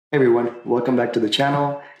Hey everyone, welcome back to the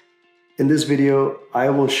channel. In this video, I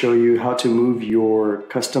will show you how to move your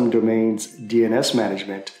custom domains DNS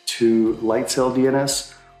management to Lightsail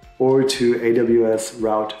DNS or to AWS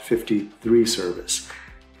Route 53 service.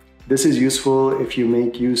 This is useful if you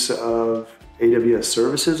make use of AWS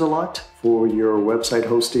services a lot for your website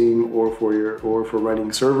hosting or for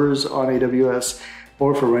running servers on AWS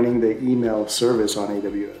or for running the email service on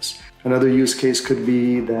AWS. Another use case could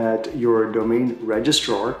be that your domain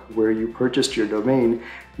registrar, where you purchased your domain,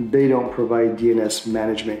 they don't provide DNS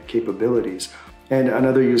management capabilities. And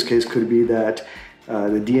another use case could be that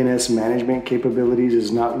the DNS management capabilities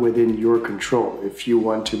is not within your control. If you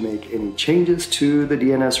want to make any changes to the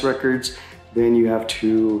DNS records, then you have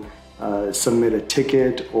to submit a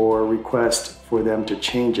ticket or request for them to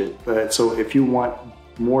change it. So if you want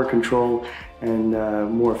more control and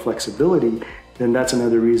more flexibility, then that's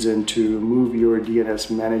another reason to move your DNS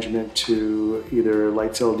management to either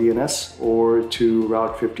Lightsail DNS or to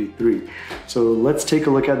Route 53. So let's take a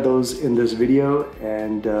look at those in this video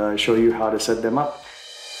and show you how to set them up.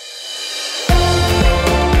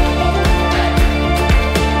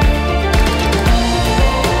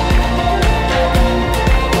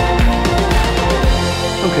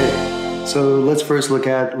 Okay, so let's first look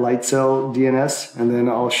at Lightsail DNS, and then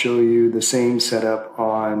I'll show you the same setup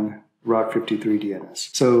on Route 53 DNS.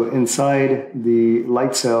 So inside the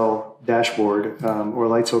Lightsail dashboard or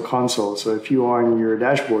Lightsail console, so if you are on your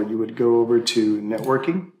dashboard, you would go over to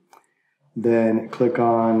networking, then click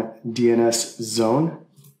on DNS zone,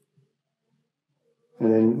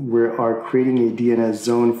 and then we are creating a DNS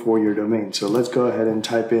zone for your domain. So let's go ahead and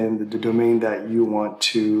type in the domain that you want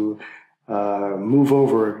to move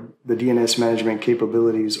over the DNS management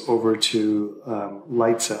capabilities over to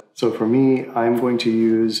Lightsail. So for me, I'm going to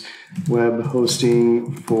use web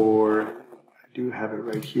hosting for, I do have it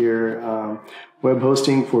right here, web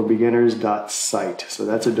hosting for beginners.site. So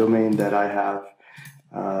that's a domain that I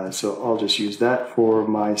have. So I'll just use that for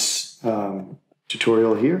my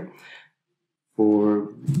tutorial here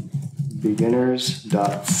for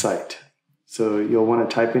beginners.site. So you'll want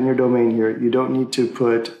to type in your domain here. You don't need to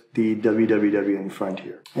put the www in front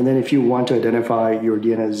here. And then if you want to identify your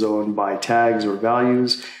DNS zone by tags or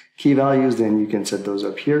values, key values, then you can set those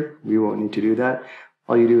up here. We won't need to do that.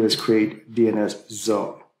 All you do is create DNS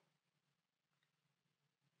zone.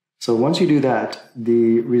 So once you do that,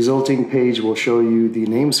 the resulting page will show you the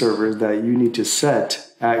name servers that you need to set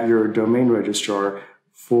at your domain registrar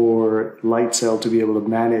for Lightsail to be able to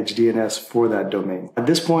manage DNS for that domain. At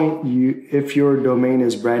this point, if your domain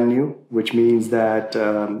is brand new, which means that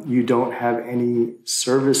you don't have any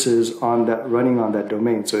services running on that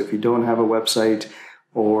domain. So if you don't have a website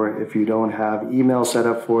or if you don't have email set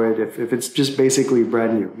up for it, if it's just basically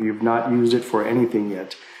brand new, you've not used it for anything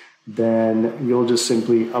yet, then you'll just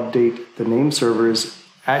simply update the name servers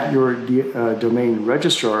at your domain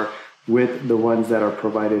registrar with the ones that are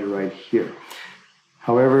provided right here.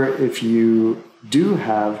 However, if you do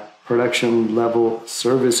have production level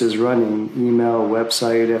services running, email,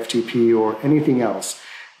 website, FTP, or anything else,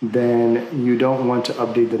 then you don't want to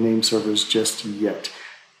update the name servers just yet.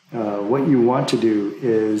 What you want to do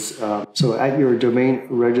is, so at your domain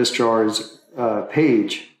registrar's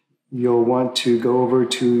page, you'll want to go over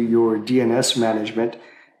to your DNS management,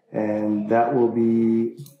 and that will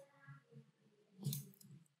be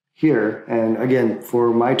here. And again,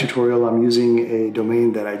 for my tutorial, I'm using a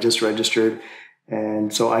domain that I just registered,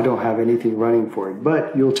 and so I don't have anything running for it.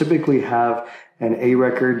 But you'll typically have an A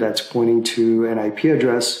record that's pointing to an IP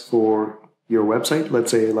address for your website,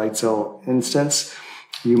 let's say Lightsail instance.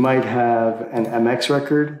 You might have an MX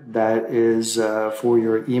record that is for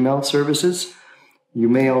your email services. You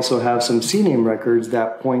may also have some CNAME records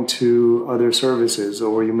that point to other services,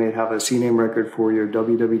 or you may have a CNAME record for your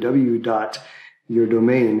www. Your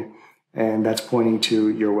domain, and that's pointing to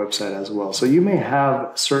your website as well. So you may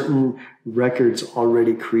have certain records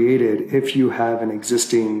already created if you have an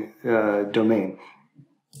existing domain.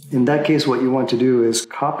 In that case, what you want to do is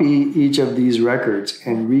copy each of these records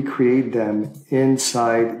and recreate them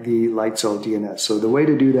inside the Lightsail DNS. So the way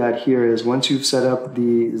to do that here is once you've set up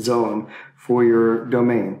the zone for your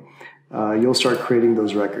domain, you'll start creating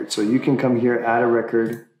those records. So you can come here, add a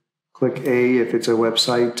record, click A if it's a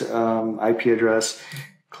website IP address,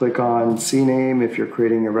 click on CNAME if you're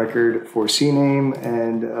creating a record for CNAME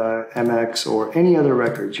and MX or any other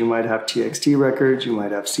records. You might have TXT records, you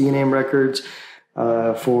might have CNAME records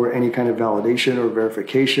for any kind of validation or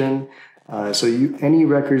verification. So any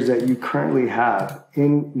records that you currently have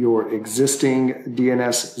in your existing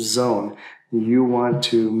DNS zone, you want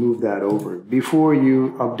to move that over before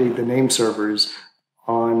you update the name servers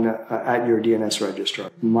at your DNS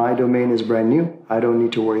registrar. My domain is brand new. I don't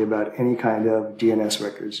need to worry about any kind of DNS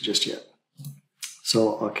records just yet.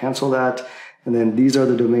 So I'll cancel that. And then these are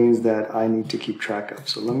the domains that I need to keep track of.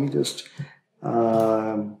 So let me just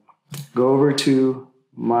go over to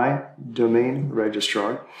my domain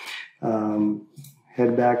registrar,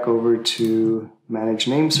 head back over to manage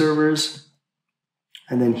name servers.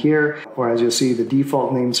 And then here, or as you'll see, the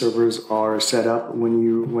default name servers are set up.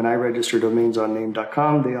 When I register domains on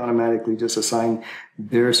name.com, they automatically just assign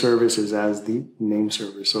their services as the name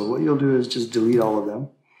server. So what you'll do is just delete all of them.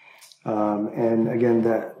 And again,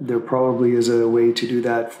 there probably is a way to do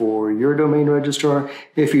that for your domain registrar.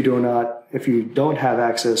 If you don't have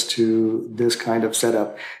access to this kind of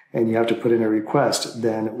setup and you have to put in a request,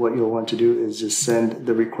 then what you'll want to do is just send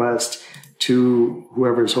the request to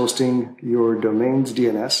whoever's hosting your domain's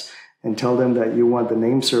DNS and tell them that you want the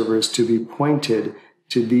name servers to be pointed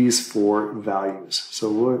to these 4 values. So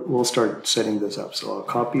we'll start setting this up. So I'll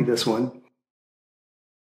copy this one.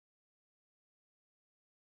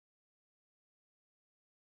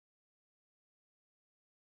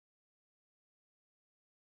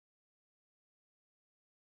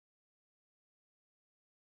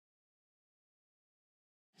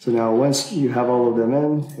 So now once you have all of them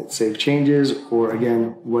in, hit Save Changes, or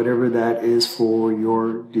again, whatever that is for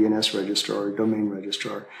your DNS registrar or domain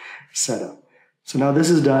registrar setup. So now this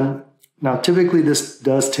is done. Now typically this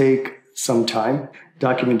does take some time.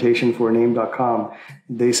 Documentation for name.com,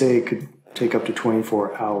 they say it could take up to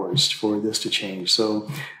 24 hours for this to change. So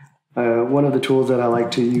one of the tools that I like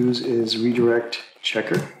to use is Redirect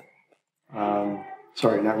Checker.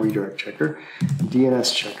 Sorry, not Redirect Checker,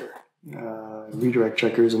 DNS Checker. Redirect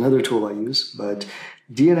Checker is another tool I use, but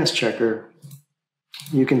DNS Checker,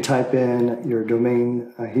 you can type in your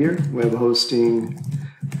domain here, web hosting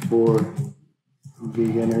for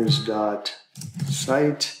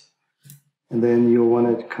beginners.site, and then you'll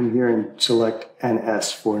want to come here and select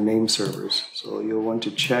NS for name servers. So you'll want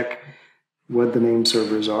to check what the name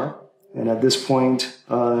servers are. And at this point,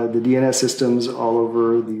 the DNS systems all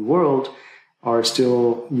over the world are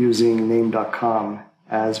still using name.com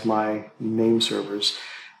as my name servers.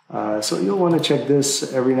 So you'll want to check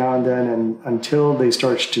this every now and then, and until they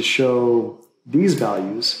start to show these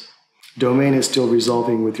values, domain is still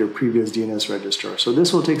resolving with your previous DNS registrar. So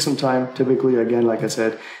this will take some time. Typically, again, like I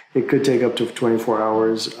said, it could take up to 24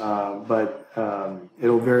 hours, but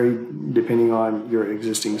it'll vary depending on your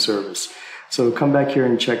existing service. So come back here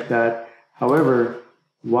and check that. However,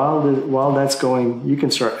 while that's going, you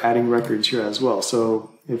can start adding records here as well. So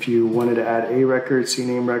if you wanted to add A records,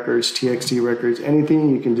 CNAME records, TXT records,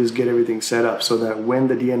 anything, you can just get everything set up so that when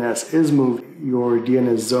the DNS is moved, your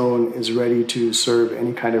DNS zone is ready to serve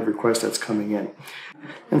any kind of request that's coming in.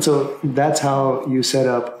 And so that's how you set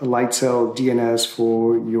up Lightsail DNS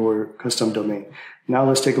for your custom domain. Now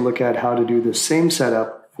let's take a look at how to do the same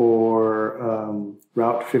setup for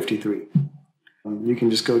Route 53. You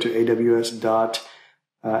can just go to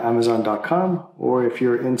aws.amazon.com, or if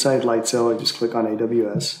you're inside Lightsail, just click on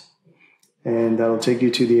AWS, and that'll take you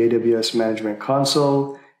to the AWS Management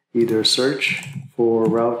Console. Either search for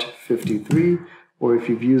Route 53, or if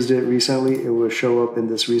you've used it recently, it will show up in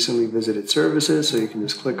this recently visited services. So you can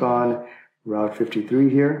just click on Route 53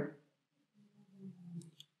 here.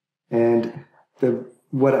 And from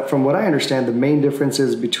what I understand, the main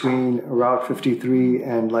differences between Route 53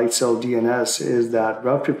 and Lightsail DNS is that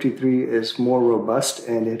Route 53 is more robust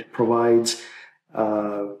and it provides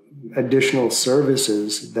additional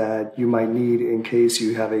services that you might need in case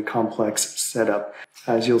you have a complex setup.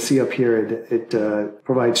 As you'll see up here, it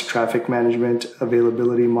provides traffic management,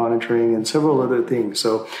 availability monitoring, and several other things.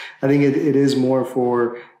 So I think it is more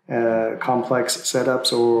for complex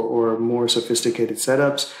setups or more sophisticated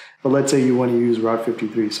setups. But let's say you want to use Route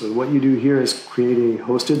 53. So what you do here is create a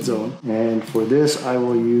hosted zone. And for this, I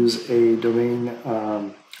will use a domain.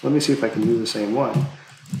 Let me see if I can use the same one.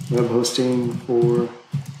 Web hosting for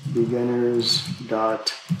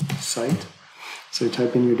beginners.site. So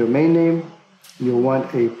type in your domain name. You'll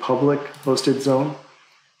want a public hosted zone.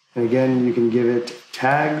 And again, you can give it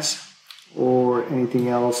tags or anything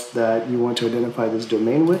else that you want to identify this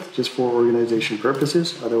domain with, just for organization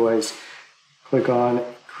purposes. Otherwise, click on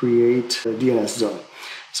Create a DNS zone.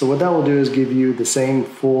 So what that will do is give you the same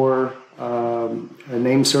 4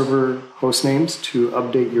 name server host names to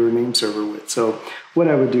update your name server with. So what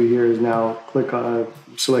I would do here is now click on,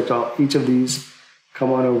 select each of these,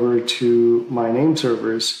 come on over to my name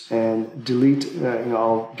servers and delete,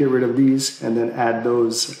 I'll get rid of these and then add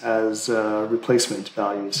those as replacement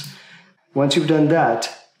values. Once you've done that,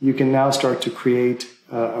 you can now start to create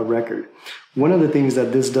a record. One of the things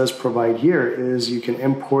that this does provide here is you can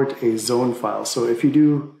import a zone file. So if you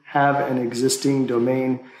do have an existing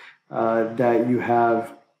domain that you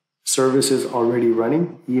have services already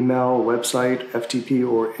running, email, website, FTP,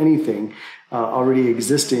 or anything already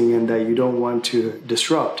existing and that you don't want to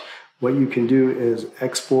disrupt, what you can do is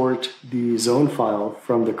export the zone file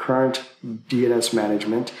from the current DNS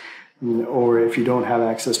management, or if you don't have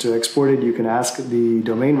access to export it, you can ask the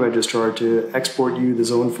domain registrar to export you the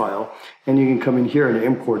zone file, and you can come in here and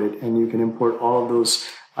import it, and you can import all of those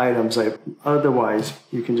items. Otherwise,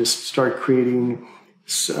 you can just start creating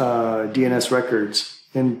DNS records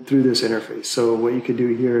through this interface. So what you could do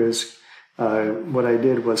here is, what I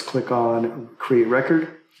did was click on Create Record,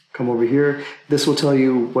 come over here. This will tell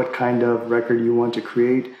you what kind of record you want to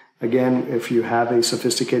create. Again, if you have a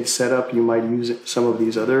sophisticated setup, you might use some of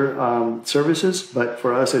these other services, but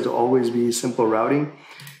for us, it'll always be simple routing.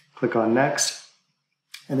 Click on Next,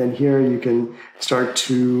 and then here you can start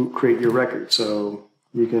to create your record. So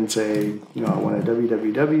you can say, I want a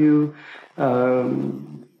www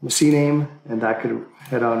CNAME, and that could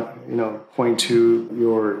head on, point to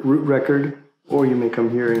your root record, or you may come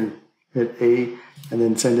here and hit A and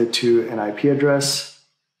then send it to an IP address,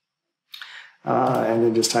 and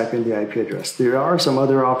then just type in the IP address. There are some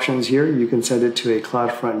other options here. You can send it to a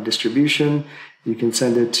CloudFront distribution. You can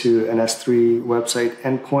send it to an S3 website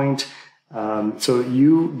endpoint. So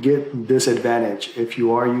you get this advantage. If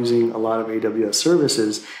you are using a lot of AWS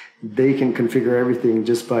services, they can configure everything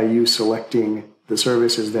just by you selecting the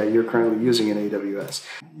services that you're currently using in AWS.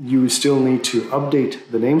 You still need to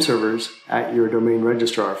update the name servers at your domain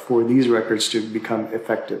registrar for these records to become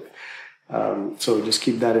effective. So just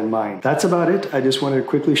keep that in mind. That's about it. I just wanted to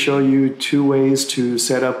quickly show you 2 ways to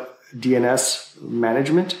set up DNS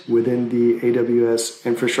management within the AWS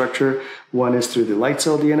infrastructure. One is through the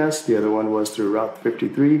Lightsail DNS. The other one was through Route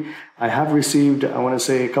 53. I have received, I want to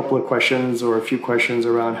say, a couple of questions or a few questions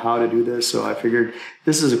around how to do this. So I figured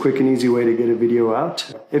this is a quick and easy way to get a video out.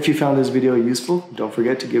 If you found this video useful, don't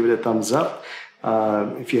forget to give it a thumbs up.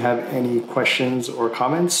 If you have any questions or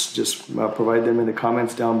comments, just provide them in the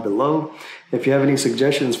comments down below. If you have any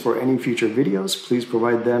suggestions for any future videos, please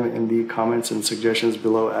provide them in the comments and suggestions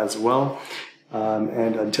below as well.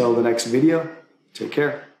 And until the next video, take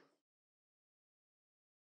care.